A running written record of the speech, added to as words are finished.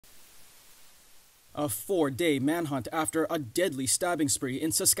A 4-day manhunt after a deadly stabbing spree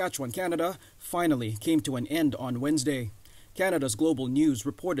in Saskatchewan, Canada, finally came to an end on Wednesday. Canada's Global News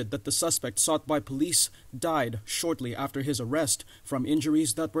reported that the suspect sought by police died shortly after his arrest from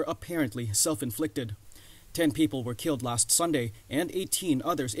injuries that were apparently self-inflicted. 10 people were killed last Sunday and 18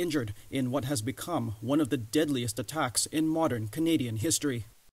 others injured in what has become one of the deadliest attacks in modern Canadian history.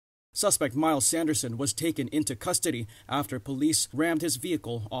 Suspect Myles Sanderson was taken into custody after police rammed his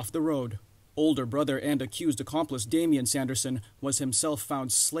vehicle off the road. Older brother and accused accomplice Damian Sanderson was himself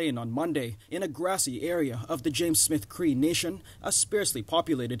found slain on Monday in a grassy area of the James Smith Cree Nation, a sparsely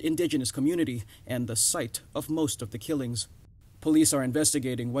populated Indigenous community and the site of most of the killings. Police are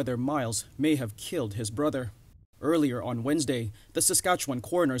investigating whether Myles may have killed his brother. Earlier on Wednesday, the Saskatchewan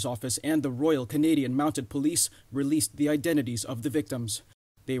Coroner's Office and the Royal Canadian Mounted Police released the identities of the victims.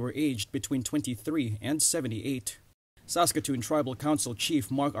 They were aged between 23 and 78. Saskatoon Tribal Council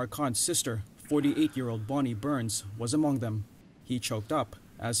Chief Mark Arcand's sister, 48-year-old Bonnie Burns, was among them. He choked up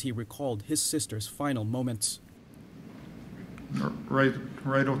as he recalled his sister's final moments. Right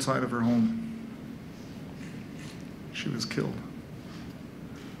outside of her home, she was killed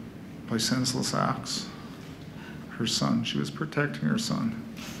by senseless acts. Her son, she was protecting her son.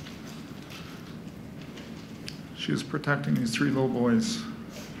 She was protecting these 3 little boys.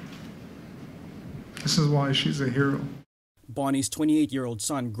 This is why she's a hero. Bonnie's 28-year-old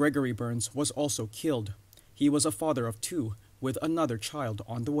son, Gregory Burns, was also killed. He was a father of 2, with another child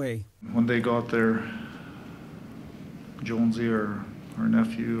on the way. When they got there, Jonesy, our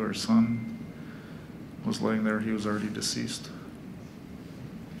nephew, our son, was laying there. He was already deceased.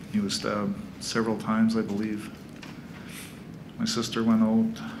 He was stabbed several times, I believe. My sister went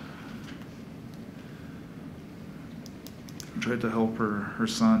out and tried to help her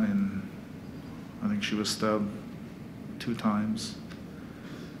son, and I think she was stabbed 2 times.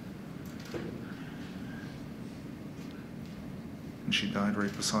 And she died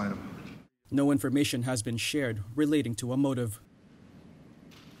right beside him. No information has been shared relating to a motive.